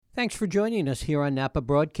Thanks for joining us here on Napa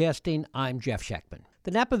Broadcasting. I'm Jeff Schechtman.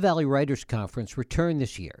 The Napa Valley Writers Conference returned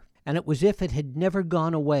this year, and it was as if it had never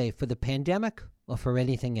gone away for the pandemic or for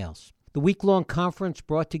anything else. The week-long conference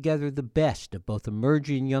brought together the best of both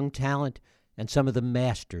emerging young talent and some of the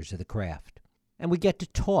masters of the craft. And we get to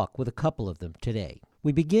talk with a couple of them today.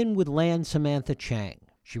 We begin with Lan Samantha Chang.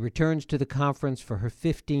 She returns to the conference for her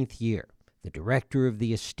 15th year. The director of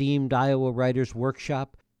the esteemed Iowa Writers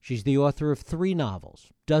Workshop, she's the author of 3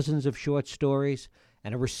 novels, dozens of short stories,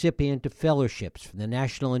 and a recipient of fellowships from the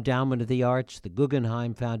National Endowment of the Arts, the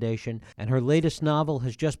Guggenheim Foundation, and her latest novel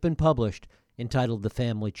has just been published, entitled The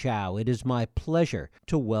Family Chow. It is my pleasure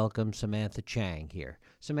to welcome Samantha Chang here.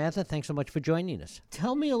 Samantha, thanks so much for joining us.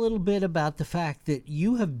 Tell me a little bit about the fact that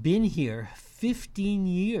you have been here 15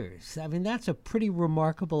 years. I mean, that's a pretty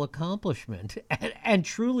remarkable accomplishment and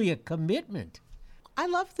truly a commitment. I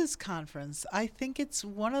love this conference. I think it's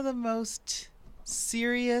one of the most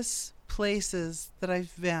serious places that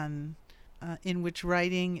I've been in which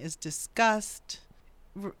writing is discussed,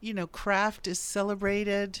 craft is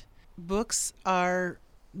celebrated, books are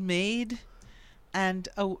made, and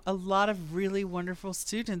a lot of really wonderful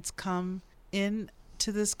students come in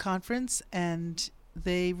to this conference and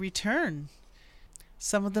they return,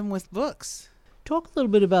 some of them with books. Talk a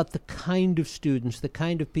little bit about the kind of students, the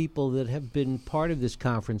kind of people that have been part of this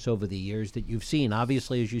conference over the years that you've seen.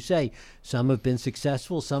 Obviously, as you say, some have been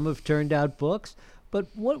successful, some have turned out books. But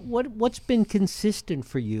what's been consistent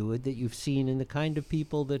for you that you've seen in the kind of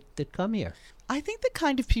people that come here? I think the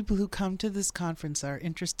kind of people who come to this conference are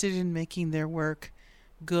interested in making their work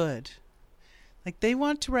good. Like, they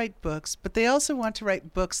want to write books, but they also want to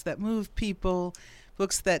write books that move people,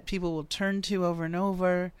 books that people will turn to over and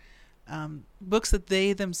over. Books that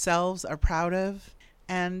they themselves are proud of.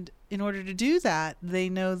 And in order to do that, they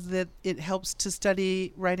know that it helps to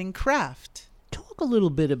study writing craft. Talk a little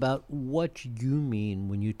bit about what you mean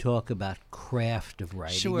when you talk about craft of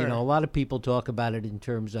writing. Sure. A lot of people talk about it in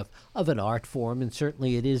terms of an art form, and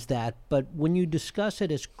certainly it is that. But when you discuss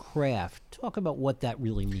it as craft, talk about what that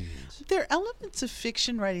really means. There are elements of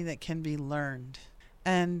fiction writing that can be learned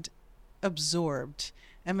and absorbed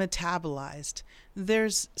and metabolized.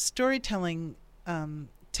 There's storytelling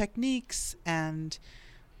techniques and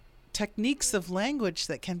techniques of language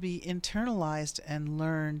that can be internalized and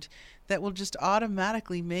learned that will just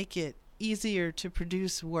automatically make it easier to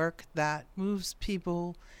produce work that moves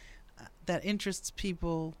people, that interests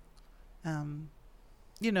people.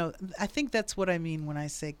 I think that's what I mean when I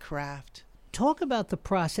say craft. Talk about the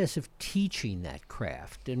process of teaching that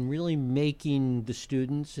craft and really making the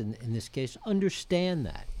students, in this case, understand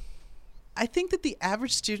that. I think that the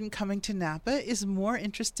average student coming to Napa is more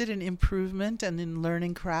interested in improvement and in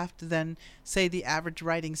learning craft than, say, the average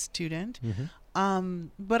writing student. Mm-hmm.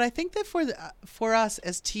 But I think that for us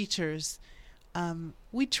as teachers,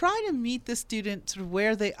 we try to meet the student sort of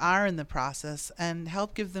where they are in the process and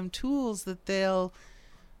help give them tools that they'll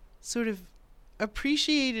sort of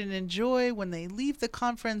appreciate and enjoy when they leave the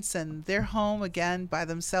conference and they're home again by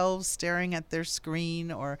themselves staring at their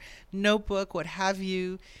screen or notebook, what have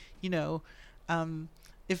you.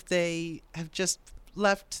 If they have just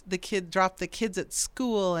dropped the kids at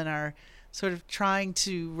school and are sort of trying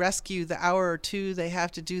to rescue the hour or two they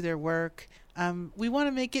have to do their work. We want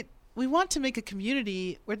to make a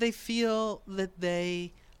community where they feel that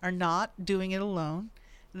they are not doing it alone.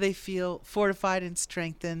 They feel fortified and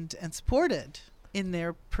strengthened and supported in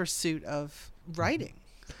their pursuit of writing.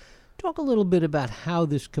 Talk a little bit about how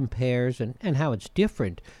this compares and how it's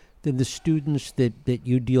different than the students that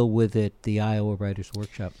you deal with at the Iowa Writers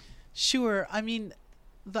Workshop. Sure. I mean,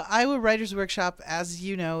 the Iowa Writers Workshop, as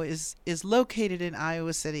you know, is located in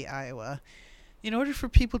Iowa City, Iowa. In order for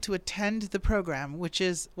people to attend the program, which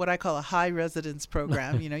is what I call a high residence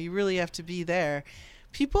program, you really have to be there.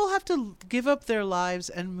 People have to give up their lives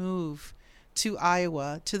and move to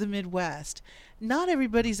Iowa, to the Midwest. Not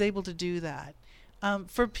everybody's able to do that.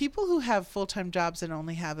 For people who have full-time jobs and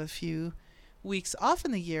only have a few weeks off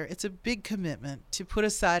in the year, it's a big commitment to put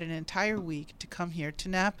aside an entire week to come here to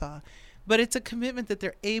Napa. But it's a commitment that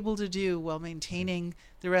they're able to do while maintaining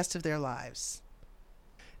the rest of their lives.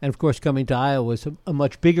 And, of course, coming to Iowa is a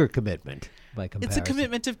much bigger commitment by comparison. It's a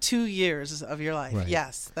commitment of 2 years of your life. Right.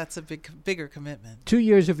 Yes, that's a bigger commitment. 2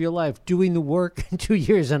 years of your life doing the work and 2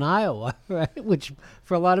 years in Iowa, right? Which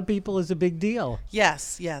for a lot of people is a big deal.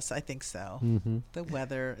 Yes, I think so. Mm-hmm. The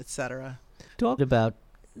weather, etc. Talk about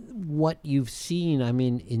what you've seen. I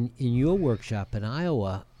mean, in your workshop in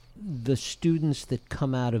Iowa, the students that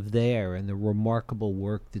come out of there and the remarkable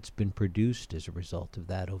work that's been produced as a result of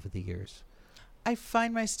that over the years. I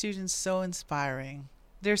find my students so inspiring.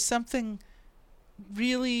 There's something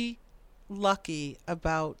really lucky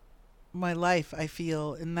about my life, I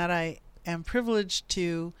feel, in that I am privileged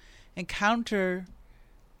to encounter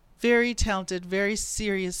very talented, very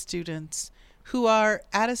serious students who are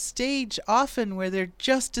at a stage often where they're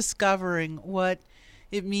just discovering what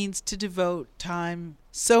it means to devote time,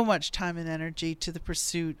 so much time and energy, to the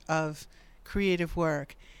pursuit of creative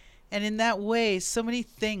work. And in that way, so many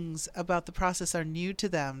things about the process are new to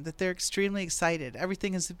them that they're extremely excited.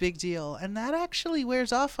 Everything is a big deal. And that actually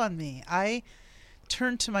wears off on me. I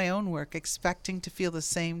turn to my own work expecting to feel the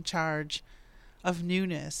same charge of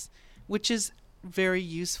newness, which is very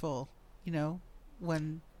useful,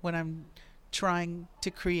 when I'm trying to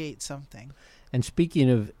create something. And speaking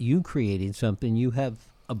of you creating something, you have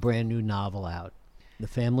a brand new novel out, The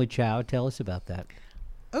Family Chow. Tell us about that.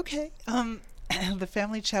 Okay. The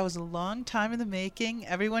Family Chow was a long time in the making.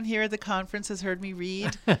 Everyone here at the conference has heard me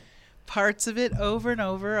read parts of it over and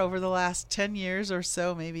over the last 10 years or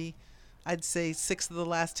so. Maybe I'd say 6 of the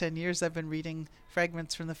last 10 years I've been reading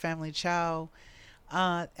fragments from The Family Chow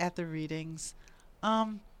at the readings.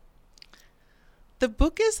 The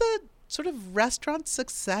book is a sort of restaurant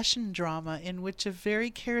succession drama in which a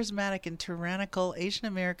very charismatic and tyrannical Asian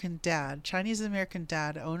American dad, Chinese American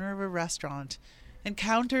dad, owner of a restaurant,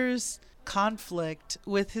 encounters conflict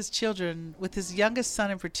with his children, with his youngest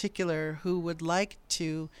son in particular, who would like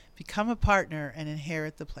to become a partner and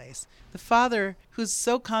inherit the place. The father, who's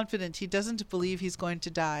so confident he doesn't believe he's going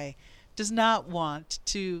to die, does not want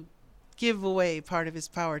to give away part of his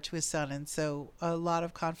power to his son, and so a lot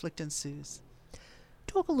of conflict ensues.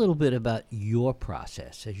 Talk a little bit about your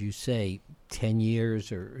process. As you say, 10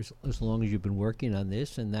 years or as long as you've been working on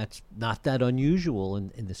this, and that's not that unusual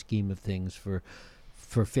in the scheme of things for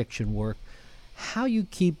fiction work. How you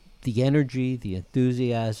keep the energy, the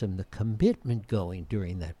enthusiasm, the commitment going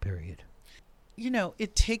during that period?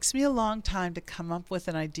 It takes me a long time to come up with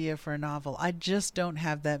an idea for a novel. I just don't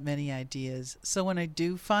have that many ideas. So when I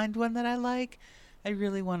do find one that I like, I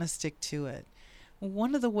really want to stick to it.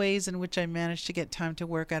 One of the ways in which I manage to get time to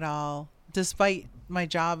work at all, despite my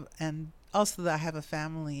job and also that I have a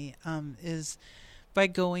family, is by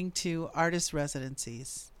going to artist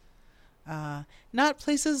residencies. Not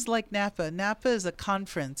places like Napa. Napa is a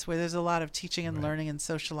conference where there's a lot of teaching and learning and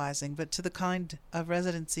socializing, but to the kind of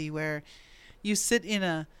residency where you sit in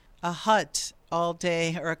a hut all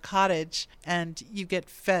day or a cottage and you get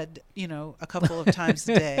fed, a couple of times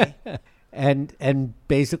a day. And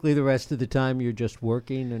basically the rest of the time you're just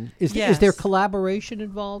working. And is there collaboration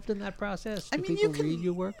involved in that process? Do people read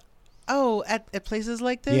your work? Oh, at places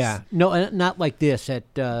like this? Yeah. No, not like this,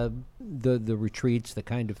 at the retreats, the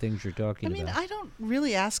kind of things you're talking about. I don't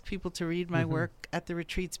really ask people to read my work at the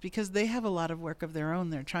retreats because they have a lot of work of their own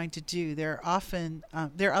they're trying to do. They're often,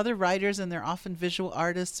 they're other writers, and they're often visual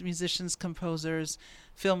artists, musicians, composers,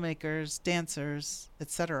 filmmakers, dancers,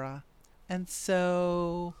 etc. And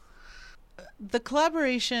so the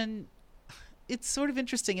collaboration, it's sort of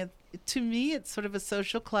interesting. To me, it's sort of a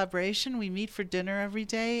social collaboration. We meet for dinner every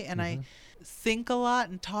day, and I think a lot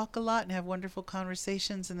and talk a lot and have wonderful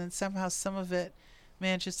conversations, and then somehow some of it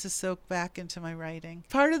manages to soak back into my writing.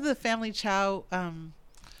 Part of the Family Chow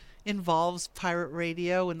involves pirate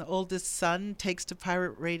radio, and the oldest son takes to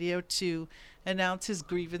pirate radio to announce his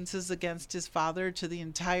grievances against his father to the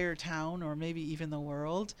entire town, or maybe even the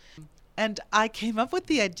world. And I came up with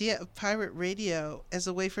the idea of pirate radio as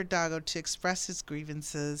a way for Dago to express his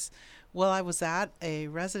grievances while I was at a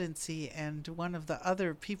residency, and one of the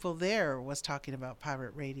other people there was talking about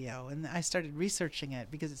pirate radio. And I started researching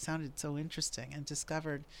it because it sounded so interesting and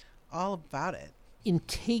discovered all about it. In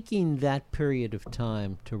taking that period of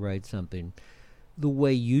time to write something, the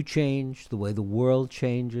way you change, the way the world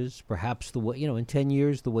changes, perhaps the way, in 10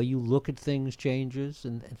 years, the way you look at things changes,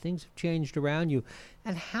 and things have changed around you,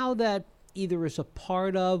 and how that either is a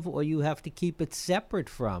part of or you have to keep it separate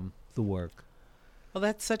from the work. Well,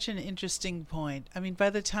 that's such an interesting point. By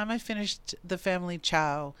the time I finished The Family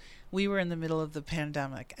Chow, we were in the middle of the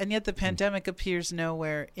pandemic, and yet the pandemic appears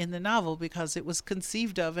nowhere in the novel because it was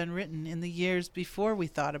conceived of and written in the years before we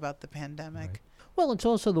thought about the pandemic. Right. Well, it's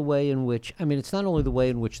also the way in which, it's not only the way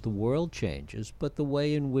in which the world changes, but the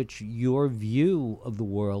way in which your view of the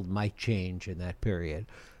world might change in that period.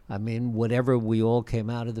 Whatever we all came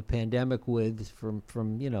out of the pandemic with from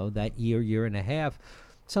that year and a half,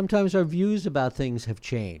 sometimes our views about things have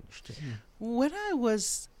changed. When I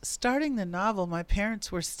was starting the novel, my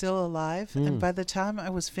parents were still alive, and by the time I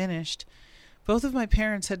was finished, both of my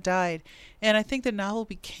parents had died. And I think the novel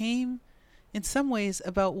became, in some ways,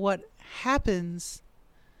 about what happens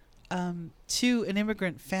to an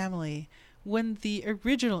immigrant family when the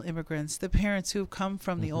original immigrants, the parents who have come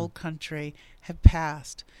from the old country, have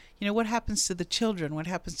passed? What happens to the children? What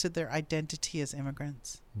happens to their identity as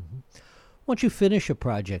immigrants? Once you finish a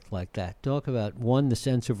project like that, talk about, one, the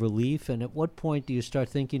sense of relief, and at what point do you start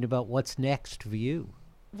thinking about what's next for you?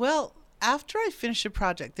 Well, after I finish a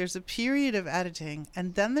project, there's a period of editing,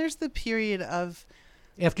 and then there's the period of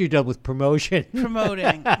After you're done with promotion.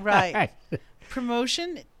 promoting. Right.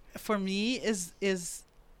 Promotion for me is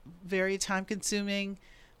very time consuming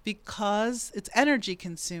because it's energy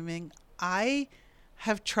consuming. I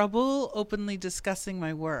have trouble openly discussing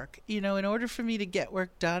my work. In order for me to get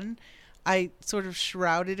work done, I sort of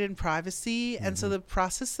shroud it in privacy. And so the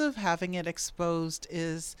process of having it exposed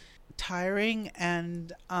is tiring.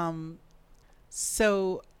 And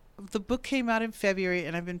so the book came out in February,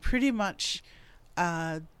 and I've been pretty much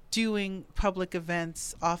doing public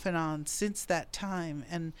events off and on since that time.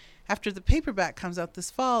 And after the paperback comes out this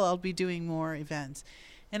fall, I'll be doing more events.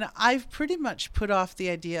 And I've pretty much put off the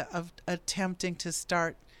idea of attempting to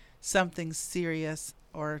start something serious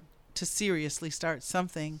or to seriously start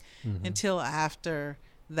something until after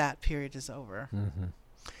that period is over.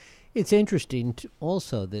 It's interesting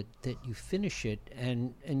also that you finish it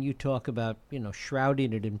and you talk about,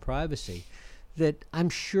 shrouding it in privacy, that I'm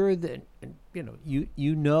sure that,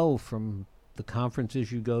 you know from the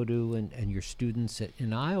conferences you go to and your students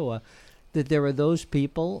in Iowa, that there are those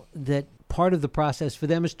people that part of the process for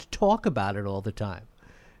them is to talk about it all the time,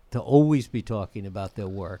 to always be talking about their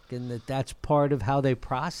work, and that's part of how they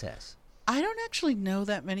process. I don't actually know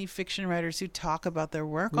that many fiction writers who talk about their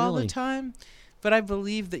work all Really? the time, but I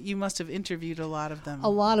believe that you must have interviewed a lot of them. A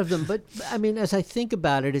lot of them, but I mean, as I think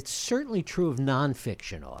about it, it's certainly true of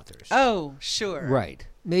nonfiction authors. Oh, sure. Right.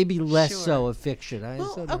 Maybe less Sure. so of fiction.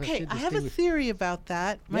 Well, okay, I have a theory about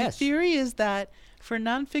that. My Yes. theory is that for a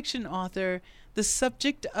nonfiction author, the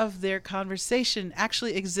subject of their conversation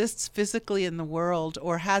actually exists physically in the world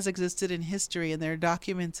or has existed in history, and there are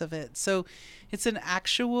documents of it. So it's an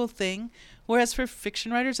actual thing. Whereas for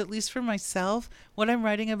fiction writers, at least for myself, what I'm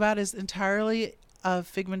writing about is entirely a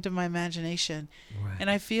figment of my imagination. Right. And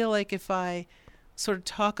I feel like if I sort of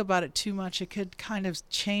talk about it too much, it could kind of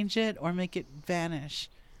change it or make it vanish.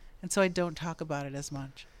 And so I don't talk about it as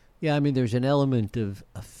much. Yeah, I mean, there's an element of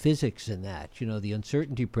physics in that, the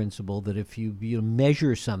uncertainty principle, that if you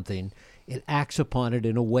measure something, it acts upon it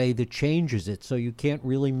in a way that changes it, so you can't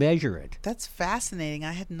really measure it. That's fascinating.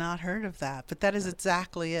 I had not heard of that, but that is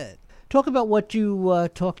exactly it. Talk about what you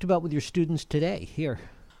talked about with your students today here.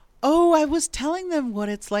 Oh, I was telling them what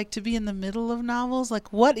it's like to be in the middle of novels.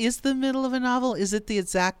 Like, what is the middle of a novel? Is it the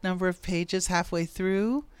exact number of pages halfway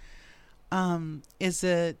through? Is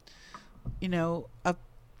it, a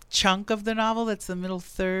chunk of the novel that's the middle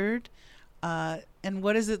third? And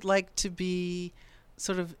what is it like to be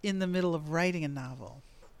sort of in the middle of writing a novel?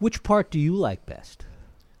 Which part do you like best?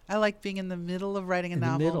 I like being in the middle of writing a In the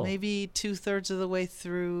novel, middle. maybe 2/3 of the way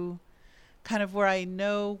through, kind of where I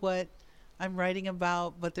know what I'm writing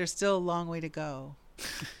about, but there's still a long way to go.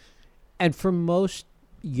 And for most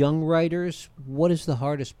young writers, what is the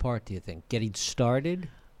hardest part, do you think? Getting started?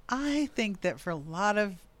 I think that for a lot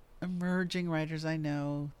of emerging writers I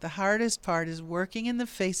know, the hardest part is working in the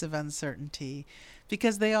face of uncertainty,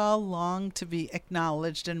 because they all long to be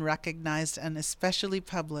acknowledged and recognized and especially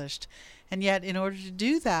published. And yet, in order to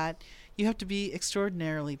do that, you have to be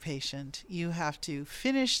extraordinarily patient. You have to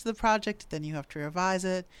finish the project, then you have to revise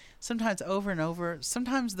it, sometimes over and over.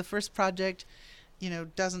 Sometimes the first project,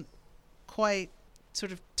 doesn't quite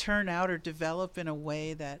sort of turn out or develop in a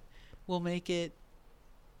way that will make it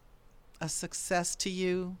a success to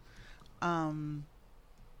you.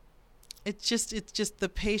 It's just the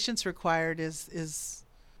patience required is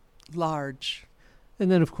large. And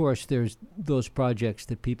then, of course, there's those projects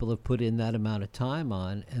that people have put in that amount of time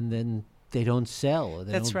on, and then they don't sell, or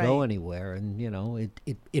they That's don't go right. anywhere. And,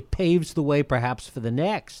 it paves the way perhaps for the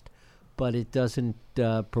next, but it doesn't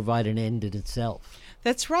provide an end in itself.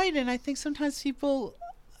 That's right. And I think sometimes people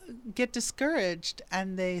get discouraged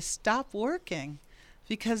and they stop working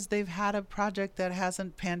because they've had a project that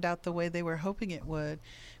hasn't panned out the way they were hoping it would.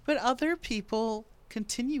 But other people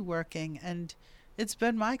continue working, and it's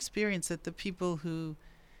been my experience that the people who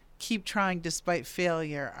keep trying despite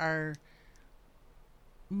failure are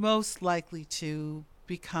most likely to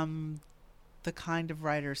become the kind of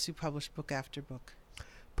writers who publish book after book.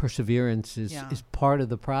 Perseverance is part of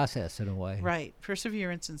the process in a way. Right.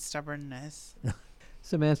 Perseverance and stubbornness.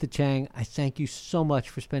 Samantha Chang, I thank you so much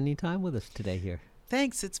for spending time with us today here.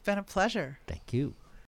 Thanks. It's been a pleasure. Thank you.